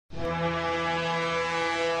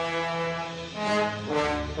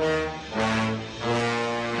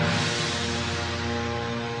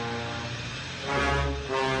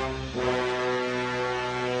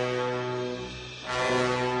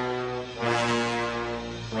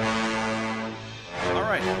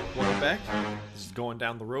back. This is Going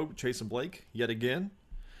Down the Road with Chase and Blake yet again.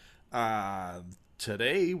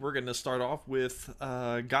 Today we're going to start off with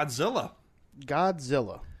Godzilla.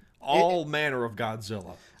 Godzilla. All manner of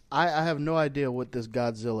Godzilla. I have no idea what this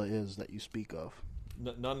Godzilla is that you speak of.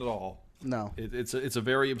 None at all. No. It's a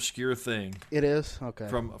very obscure thing. It is? Okay.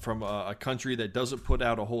 From a country that doesn't put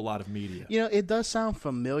out a whole lot of media. You know, it does sound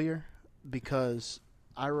familiar because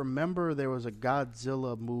I remember there was a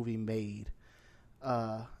Godzilla movie made,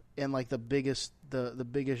 and like the biggest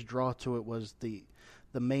draw to it was the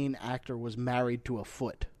main actor was married to a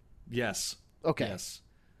foot. Yes. Okay. Yes.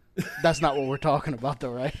 That's not what we're talking about,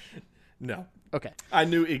 though, right? No. Okay. I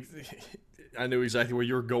knew exactly where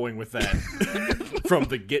you were going with that from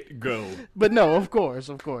the get-go. But no, of course,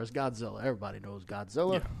 Godzilla. Everybody knows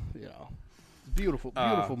Godzilla. Yeah. You know, beautiful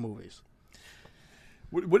movies.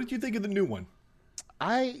 What did you think of the new one?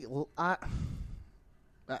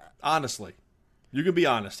 Honestly, you can be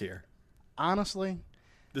honest here. Honestly,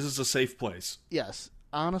 this is a safe place. Yes.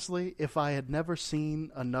 Honestly, if I had never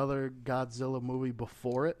seen another Godzilla movie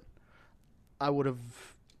before it, I would have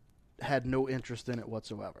had no interest in it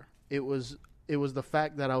whatsoever. It was the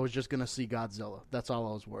fact that I was just going to see Godzilla. That's all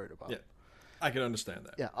I was worried about. Yeah, I can understand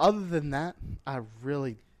that. Yeah. Other than that, I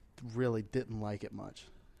really, really didn't like it much.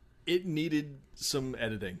 It needed some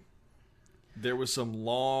editing. There was some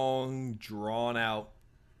long, drawn-out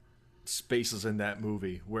spaces in that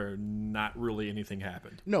movie where not really anything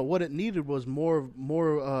happened. No, what it needed was more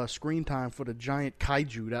screen time for the giant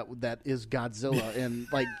kaiju that is Godzilla, and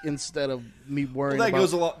like instead of me worrying that about...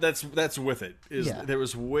 goes a lot. That's with it. Yeah. There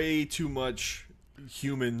was way too much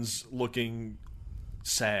humans looking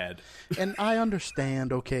sad. And I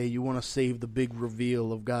understand, okay, you want to save the big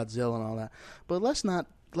reveal of Godzilla and all that, but let's not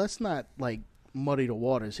like muddy the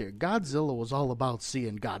waters here. Godzilla was all about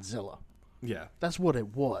seeing Godzilla. Yeah. That's what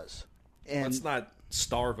it was. And let's not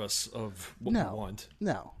starve us of what we want.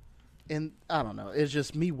 No. And I don't know. It's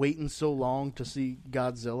just me waiting so long to see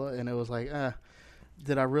Godzilla, and it was like,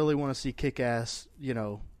 did I really want to see Kick-Ass,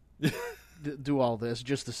 do all this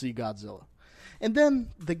just to see Godzilla? And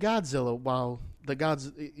then the Godzilla,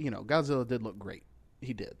 Godzilla did look great.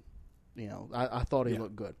 He did. I thought he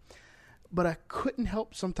looked good. But I couldn't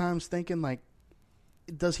help sometimes thinking, like,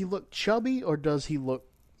 does he look chubby or does he look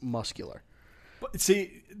muscular? But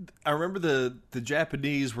see, I remember the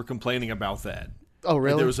Japanese were complaining about that. Oh,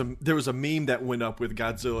 really? There was a meme that went up with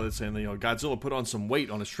Godzilla saying, Godzilla put on some weight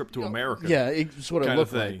on his trip to America. Yeah, it's what it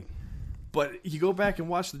looked like. But you go back and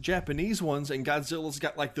watch the Japanese ones, and Godzilla's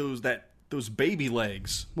got like those baby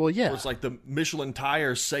legs. Well, yeah, where it's like the Michelin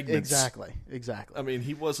tire segments. Exactly. I mean,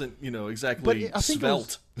 he wasn't exactly but I think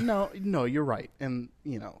svelte. No, you're right, and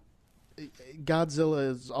Godzilla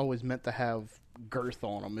is always meant to have girth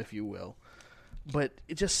on him, if you will. But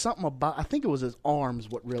it's just something about, I think it was his arms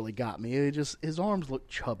what really got me. His arms looked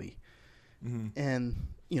chubby. Mm-hmm. And,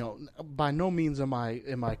 by no means am I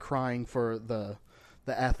crying for the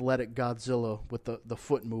athletic Godzilla with the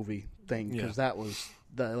foot movie thing, because that was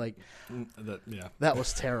that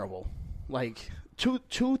was terrible. Like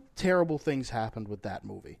two terrible things happened with that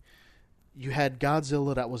movie. You had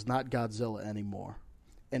Godzilla that was not Godzilla anymore,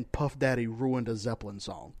 and Puff Daddy ruined a Zeppelin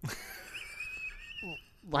song.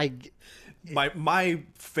 Like my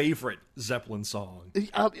favorite Zeppelin song.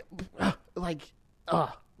 Like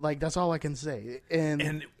that's all I can say.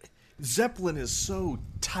 And Zeppelin is so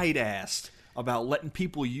tight-assed about letting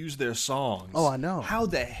people use their songs. Oh, I know. How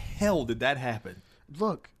the hell did that happen?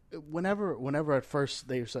 Look, whenever at first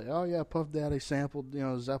they say, "Oh yeah, Puff Daddy sampled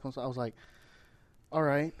Zeppelin," I was like, "All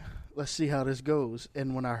right, let's see how this goes."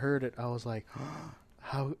 And when I heard it, I was like,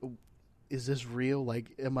 "How is this real? Like,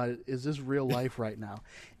 is this real life right now?"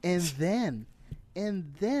 And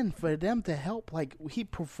then for them to help, like he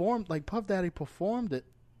performed, like Puff Daddy performed it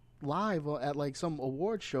live at like some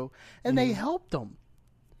award show, and they helped him.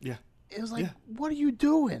 Yeah, it was like, what are you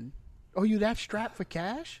doing? Are you that strapped for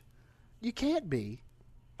cash? You can't be.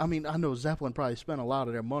 I mean, I know Zeppelin probably spent a lot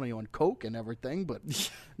of their money on coke and everything, but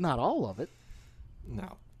not all of it.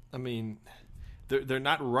 No, I mean, they're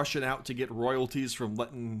not rushing out to get royalties from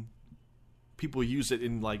letting people use it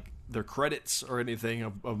in like their credits or anything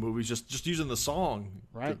of movies, just using the song,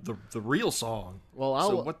 right? The real song. Well,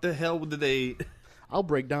 so what the hell did they? I'll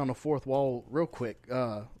break down the fourth wall real quick.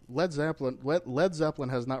 Led Zeppelin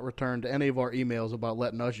has not returned any of our emails about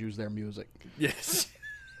letting us use their music. Yes.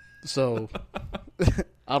 So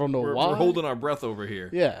I don't know why. We're holding our breath over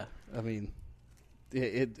here. Yeah, I mean,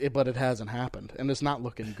 but it hasn't happened, and it's not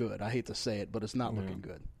looking good. I hate to say it, but it's not looking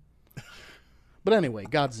good. But anyway,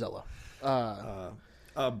 Godzilla.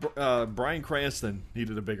 Bryan Cranston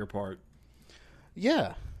needed a bigger part.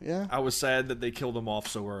 Yeah, yeah. I was sad that they killed him off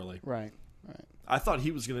so early. Right. I thought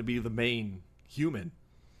he was going to be the main human.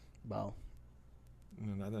 Well,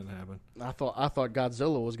 And that didn't happen. I thought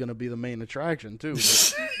Godzilla was going to be the main attraction too.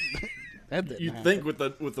 But that didn't You'd happen.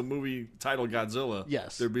 think with the movie title Godzilla,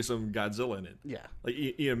 Yes. there'd be some Godzilla in it. Yeah. Like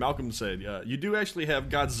Ian Malcolm said, you do actually have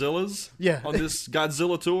Godzillas Yeah. on this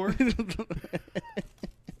Godzilla tour.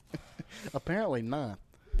 Apparently not.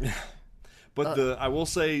 But I will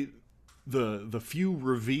say the few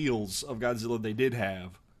reveals of Godzilla they did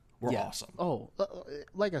have were awesome. Oh,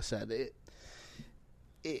 like I said,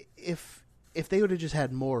 if they would have just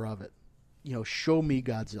had more of it, show me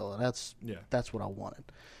Godzilla. That's what I wanted.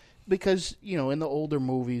 Because, in the older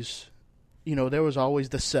movies, there was always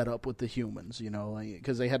the setup with the humans,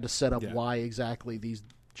 because they had to set up why exactly these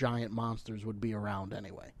giant monsters would be around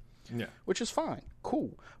anyway. Yeah. Which is fine.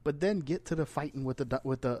 Cool. But then get to the fighting with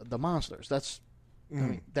the monsters. That's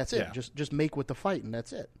that's it. Yeah. Just make with the fighting.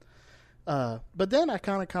 That's it. But then I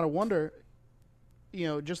kind of wonder,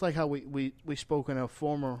 just like how we spoke in a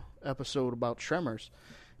former episode about Tremors,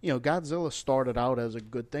 Godzilla started out as a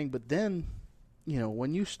good thing, but then,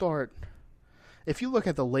 when you start, if you look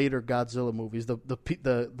at the later Godzilla movies,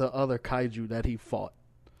 the other kaiju that he fought,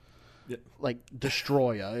 like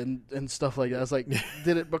Destroyer and stuff like that, it's like,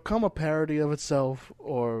 did it become a parody of itself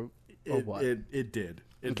or what? It did.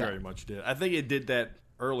 It very much did. I think it did that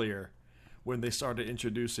earlier when they started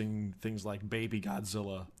introducing things like Baby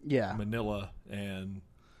Godzilla, Manila, and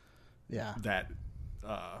that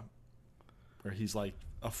where he's like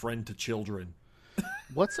a friend to children.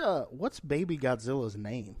 What's Baby Godzilla's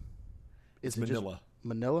name? It's Manila.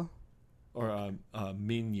 Manila? Or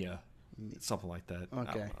Minya. Something like that. Okay. I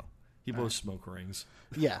don't know. He blows smoke rings.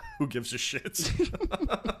 Yeah. Who gives a shit?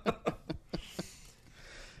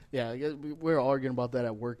 Yeah, we were arguing about that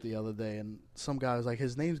at work the other day, and some guy was like,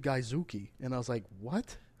 his name's Gaizuki. And I was like,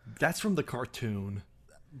 what? That's from the cartoon.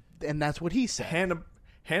 And that's what he said.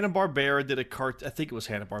 Hanna-Barbera did I think it was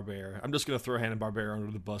Hanna-Barbera. I'm just going to throw Hanna-Barbera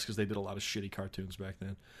under the bus because they did a lot of shitty cartoons back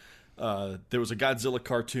then. There was a Godzilla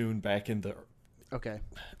cartoon back in the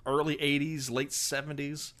early 80s, late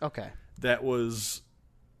 70s. Okay. It was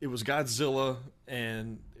Godzilla,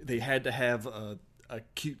 and they had to have a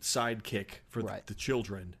cute sidekick for the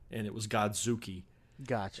children, and it was Godzuki.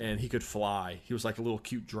 Gotcha. And he could fly. He was like a little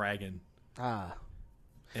cute dragon. Ah.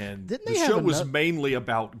 And the show was mainly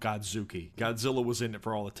about Godzuki. Godzilla was in it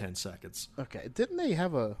for all the 10 seconds. Okay. Didn't they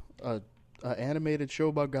have a animated show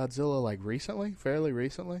about Godzilla like recently? Fairly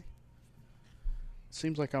recently?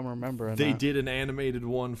 Seems like I'm remembering. They did an animated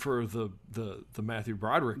one for the Matthew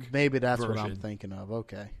Broderick. Maybe that's version. what I'm thinking of.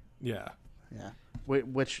 Okay. Yeah. Yeah.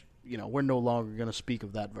 Which, we're no longer going to speak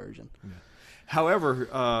of that version. Yeah.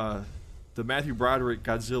 However, the Matthew Broderick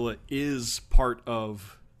Godzilla is part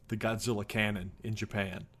of the Godzilla canon in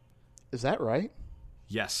Japan. Is that right?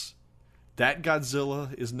 Yes. That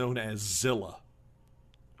Godzilla is known as Zilla.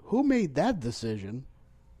 Who made that decision?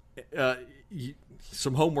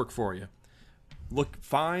 Some homework for you.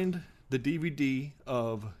 Find the DVD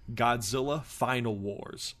of Godzilla Final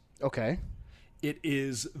Wars. Okay. It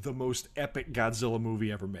is the most epic Godzilla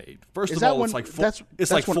movie ever made. First of that all, when, it's like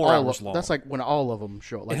that's like when 4 hours long. That's like when all of them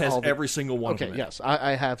show. Like it has every single one of them. Okay, yes.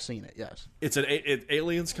 I have seen it, yes. It's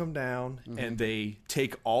aliens come down, and they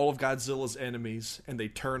take all of Godzilla's enemies, and they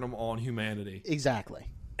turn them on humanity. Exactly.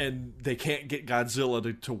 And they can't get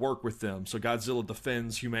Godzilla to work with them, so Godzilla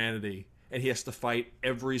defends humanity, and he has to fight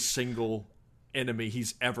every single enemy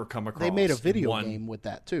he's ever come across. They made a video game with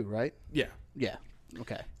that too, right? Yeah. Yeah.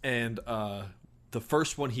 Okay. And the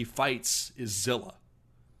first one he fights is Zilla.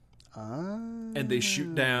 And they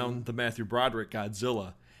shoot down the Matthew Broderick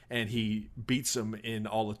Godzilla, and he beats him in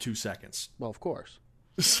all of 2 seconds. Well, of course.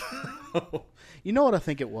 So, you know what I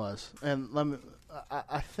think it was? And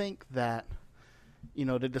I think that,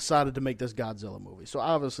 they decided to make this Godzilla movie. So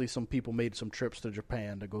obviously some people made some trips to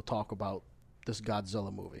Japan to go talk about this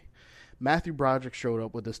Godzilla movie. Matthew Broderick showed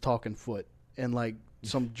up with his talking foot, and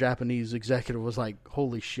some Japanese executive was like,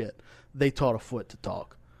 holy shit, they taught a foot to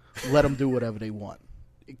talk. Let them do whatever they want.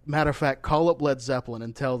 Matter of fact, call up Led Zeppelin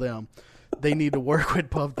and tell them they need to work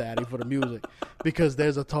with Puff Daddy for the music because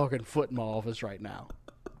there's a talking foot in my office right now.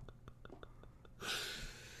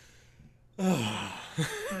 I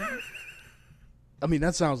mean,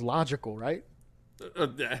 that sounds logical, right?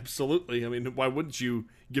 Absolutely. I mean, why wouldn't you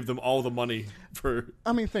give them all the money for...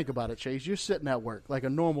 I mean, think about it, Chase. You're sitting at work, like a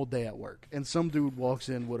normal day at work, and some dude walks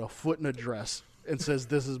in with a foot in a dress and says,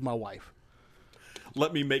 this is my wife.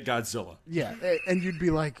 Let me make Godzilla. Yeah, and you'd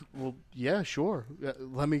be like, well, yeah, sure.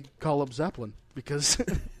 Let me call up Zeppelin because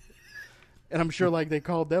And I'm sure, like, they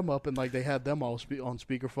called them up and, like, they had them all on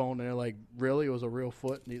speakerphone, and they're like, really? It was a real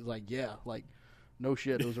foot? And he's like, yeah, like, no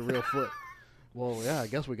shit, it was a real foot. Well, yeah, I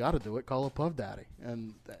guess we got to do it. Call up Puff Daddy.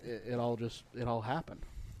 And it all happened.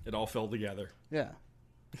 It all fell together. Yeah.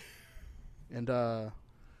 And,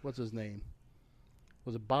 what's his name?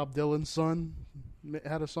 Was it Bob Dylan's son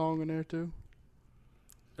had a song in there, too?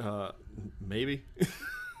 Maybe.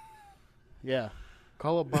 Yeah.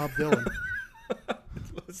 Call up Bob Dylan.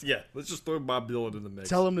 Let's just throw Bob Dylan in the mix.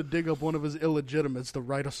 Tell him to dig up one of his illegitimates to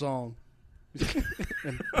write a song.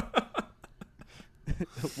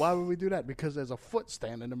 Why would we do that? Because there's a foot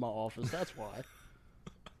standing in my office. That's why.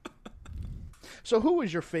 So who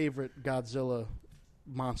was your favorite Godzilla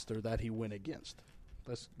monster that he went against?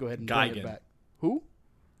 Let's go ahead and bring it back. Who?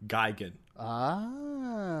 Gigan.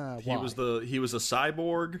 He was a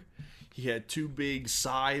cyborg. He had 2 big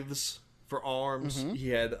scythes for arms. Mm-hmm. He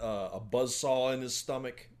had a buzzsaw in his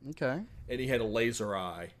stomach. Okay. And he had a laser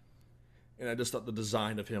eye. And I just thought the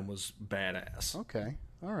design of him was badass. Okay.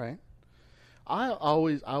 All right. I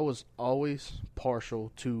was always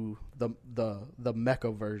partial to the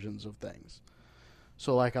mecha versions of things.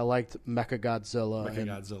 So like I liked Mecha Godzilla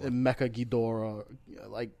and Mecha Ghidorah.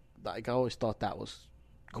 Like I always thought that was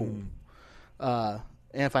cool. And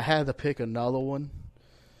if I had to pick another one,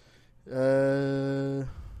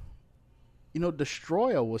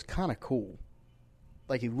 Destroyer was kind of cool.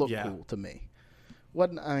 Like he looked cool to me.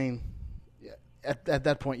 At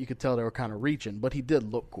that point you could tell they were kind of reaching, but he did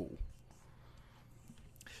look cool.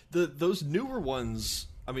 Those newer ones,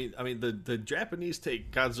 the Japanese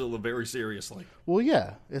take Godzilla very seriously. Well,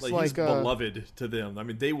 yeah, it's like he's beloved to them. I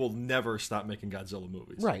mean, they will never stop making Godzilla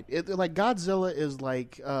movies. Right, like Godzilla is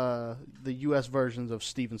like the U.S. versions of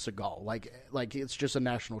Steven Seagal. Like it's just a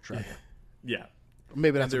national treasure. Yeah,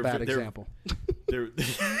 maybe that's a bad example.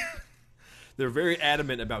 They're very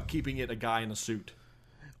adamant about keeping it a guy in a suit.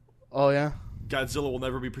 Oh yeah, Godzilla will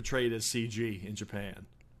never be portrayed as CG in Japan.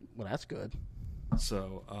 Well, that's good.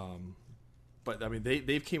 So, but I mean,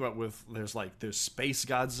 they've came up with there's Space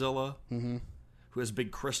Godzilla, who has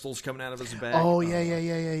big crystals coming out of his back. Oh yeah.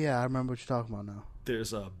 I remember what you're talking about now.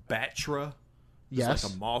 There's a Batra. Yes,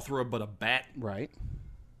 like a Mothra, but a bat. Right.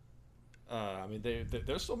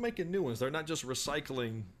 They're still making new ones. They're not just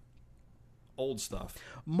recycling old stuff.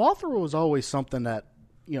 Mothra was always something that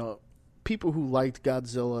people who liked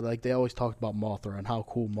Godzilla, like they always talked about Mothra and how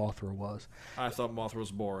cool Mothra was. I thought Mothra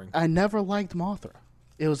was boring. I never liked Mothra.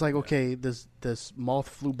 It was like, okay, this moth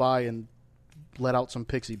flew by and let out some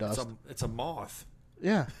pixie dust. It's a moth.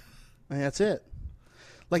 Yeah, and that's it.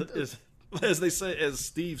 Like as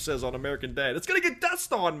Steve says on American Dad, it's gonna get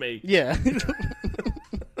dust on me. Yeah.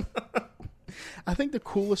 I think the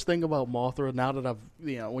coolest thing about Mothra, now that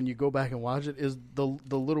when you go back and watch it, is the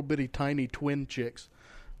little bitty tiny twin chicks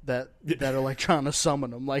that are like trying to summon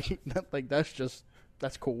them. Like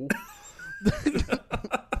that's cool.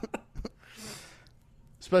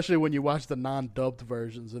 Especially when you watch the non-dubbed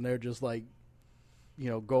versions and they're just like,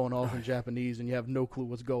 going off in Japanese and you have no clue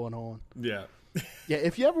what's going on. Yeah. Yeah,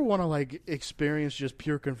 if you ever want to like experience just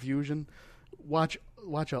pure confusion, watch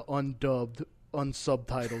a undubbed,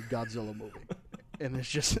 unsubtitled Godzilla movie. And it's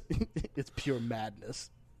just it's pure madness.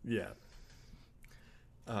 Yeah.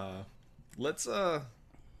 Let's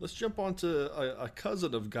jump onto a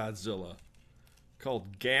cousin of Godzilla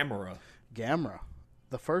called Gamera. Gamera.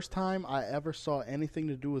 The first time I ever saw anything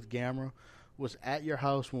to do with Gamera was at your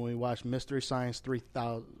house when we watched Mystery Science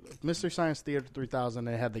 3000, Mystery Science Theater 3000,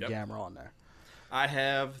 and it had the Gamera on there. I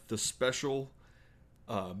have the special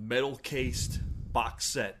metal cased box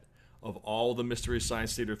set of all the Mystery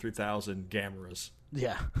Science Theater 3000 Gameras.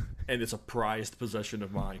 Yeah. And it's a prized possession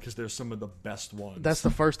of mine because they're some of the best ones. That's the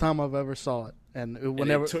first time I've ever saw it. And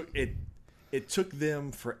it took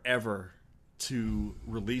them forever to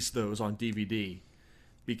release those on DVD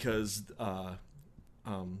because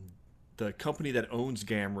the company that owns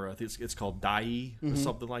Gamera, I think it's called Dai or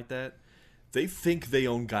something like that, they think they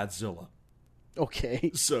own Godzilla.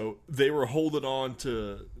 Okay. So they were holding on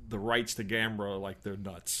to the rights to Gamera like they're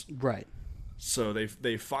nuts. Right. So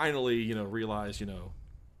they finally, realized,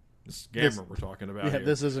 this Gamera we're talking about here.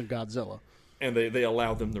 This isn't Godzilla. And they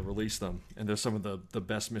allowed them to release them. And they're some of the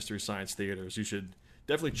best Mystery Science theaters. You should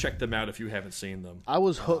definitely check them out if you haven't seen them. I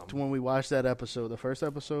was hooked when we watched that episode. The first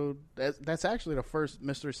episode, that's actually the first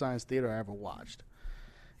Mystery Science theater I ever watched.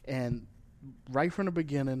 And right from the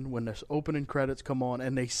beginning, when the opening credits come on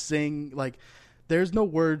and they sing, like, there's no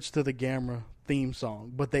words to the Gamera theme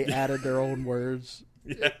song, but they added their own words.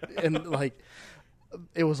 Yeah. And, like,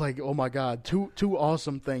 it was like, oh my God, two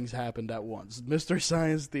awesome things happened at once. Mystery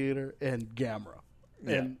Science Theater and Gamera.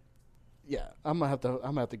 Yeah. And Yeah, I'm gonna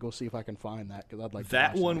have to go see if I can find that because I'd like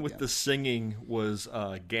that to watch one that with again. the singing was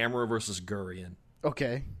Gamera versus Gurion.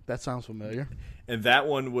 Okay, that sounds familiar. And that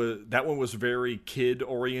one was very kid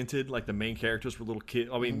oriented. Like the main characters were little kids.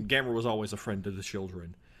 I mean, Gamera was always a friend to the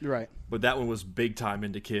children, Right. but that one was big time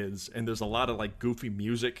into kids. And there's a lot of like goofy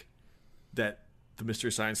music that the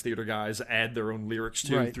Mystery Science Theater guys add their own lyrics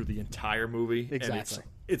to Right. through the entire movie. Exactly.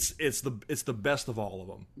 And it's the best of all of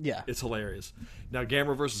them. Yeah. It's hilarious. Now,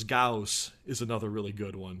 Gamera versus Gauss is another really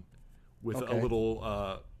good one with Okay. a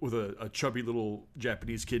little with a chubby little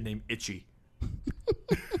Japanese kid named Itchy.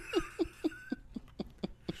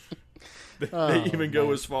 They even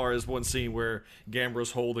go as far as one scene where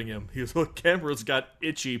Gamera's holding him. He's like, Gamera's got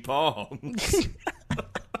itchy palms.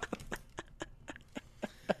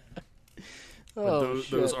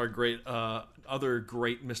 Those are great. Other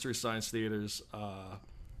great Mystery Science Theaters,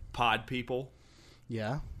 Pod People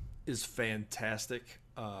Yeah. is fantastic.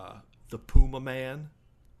 The Puma Man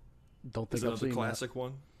Don't is think I've another seen classic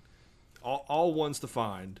one. All ones to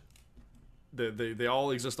find. They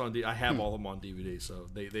all exist on DVD. I have all of them on DVD, so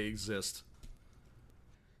they exist.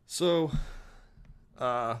 So,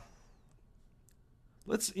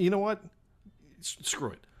 let's. You know what?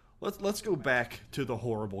 Screw it. Let's go back to the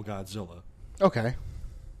horrible Godzilla. that. Okay.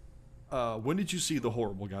 When did you see the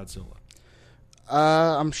horrible Godzilla?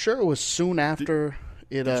 I'm sure it was soon after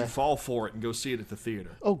it. Did you fall for it and go see it at the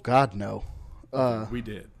theater? Oh God, no. We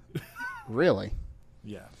did. Really?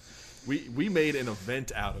 Yeah, we made an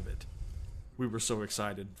event out of it. We were so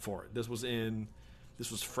excited for it. This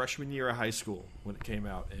was freshman year of high school when it came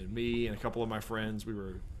out, and me and a couple of my friends, we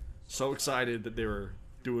were so excited that they were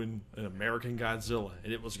doing an American Godzilla,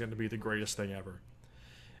 and it was going to be the greatest thing ever.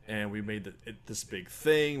 And we made this big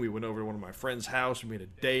thing. We went over to one of my friend's house. We made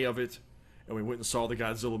a day of it, and we went and saw the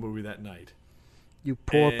Godzilla movie that night. You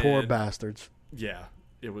poor And- bastards. Yeah,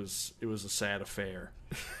 it was a sad affair.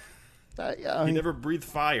 Yeah, I He mean, never breathed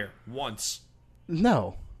fire once.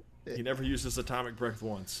 no. He never used his atomic breath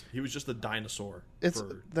once. He was just a dinosaur.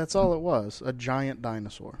 That's all it was. A giant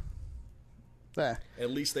dinosaur. Eh.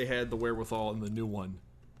 At least they had the wherewithal in the new one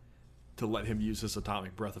to let him use his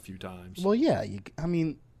atomic breath a few times. Well, yeah. I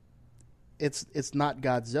mean, it's not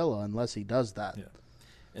Godzilla unless he does that. Yeah.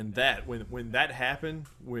 And that when that happened,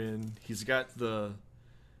 when he's got the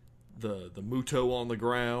Muto on the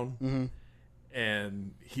ground,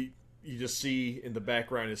 and you just see in the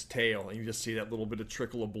background his tail, and you just see that little bit of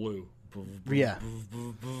trickle of blue, Yeah.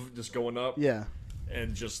 just going up, Yeah.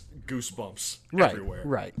 and just goosebumps Right, everywhere.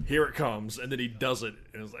 right. Here it comes, and then he does it,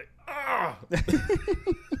 and it's like ah.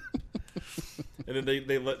 And then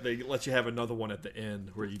they let you have another one at the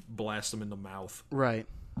end where you blast them in the mouth. Right.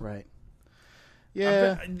 Right.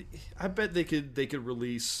 Yeah. I bet they could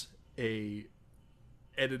release a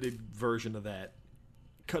edited version of that,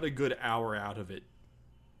 cut a good hour out of it,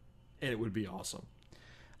 and it would be awesome.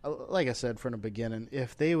 Like I said from the beginning,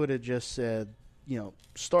 if they would have just said,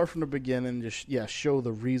 start from the beginning, just show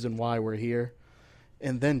the reason why we're here,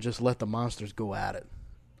 and then just let the monsters go at it.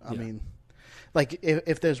 I mean, like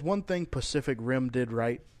if there's one thing Pacific Rim did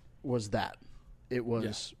right, was that it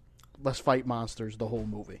was let's fight monsters the whole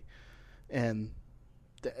movie. And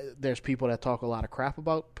there's people that talk a lot of crap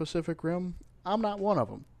about Pacific Rim. I'm not one of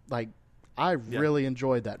them. Like I really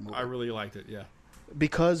enjoyed that movie. I really liked it. Yeah.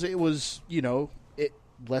 Because it was,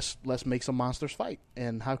 let's make some monsters fight.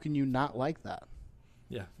 And how can you not like that?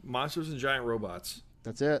 Yeah, monsters and giant robots.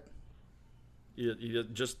 That's it. You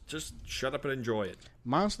just shut up and enjoy it.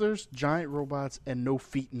 Monsters, giant robots, and no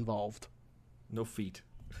feet involved. No feet.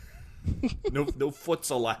 no foots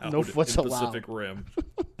allowed. No foots in allowed. Pacific Rim.